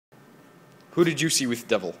Who did you see with the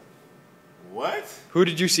devil? What? Who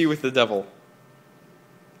did you see with the devil?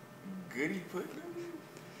 Goody Pudding?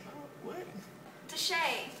 What?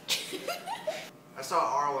 Deshay. I saw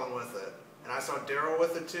Arlen with it, and I saw Daryl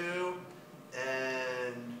with it too,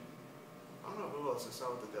 and I don't know who else I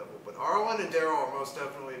saw with the devil, but Arlen and Daryl are most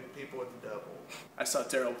definitely people with the devil. I saw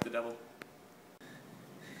Daryl with the devil.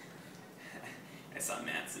 I saw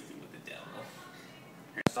Matt sleeping with the devil.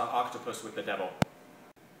 I saw Octopus with the devil.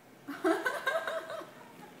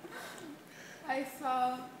 I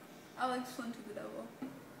saw Alex Flint with the devil.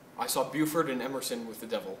 I saw Buford and Emerson with the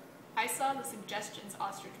devil. I saw the Suggestions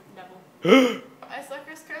Ostrich with the devil. I saw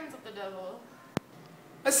Chris Kearns with the devil.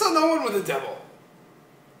 I saw no one with the devil.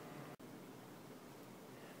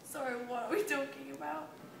 Sorry, what are we talking about?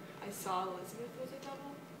 I saw Elizabeth with the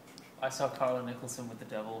devil. I saw Carla Nicholson with the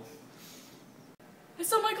devil. I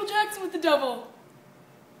saw Michael Jackson with the devil.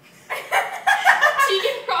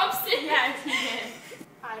 Tegan Robson. Yeah, Tegan.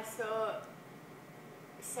 I saw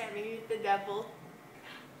Sammy with the devil.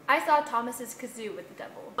 I saw Thomas's kazoo with the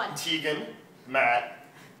devil. Tegan, Matt,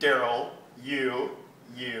 Daryl, you,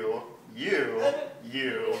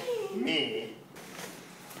 me.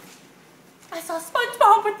 I saw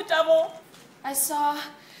SpongeBob with the devil. I saw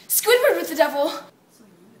Squidward with the devil.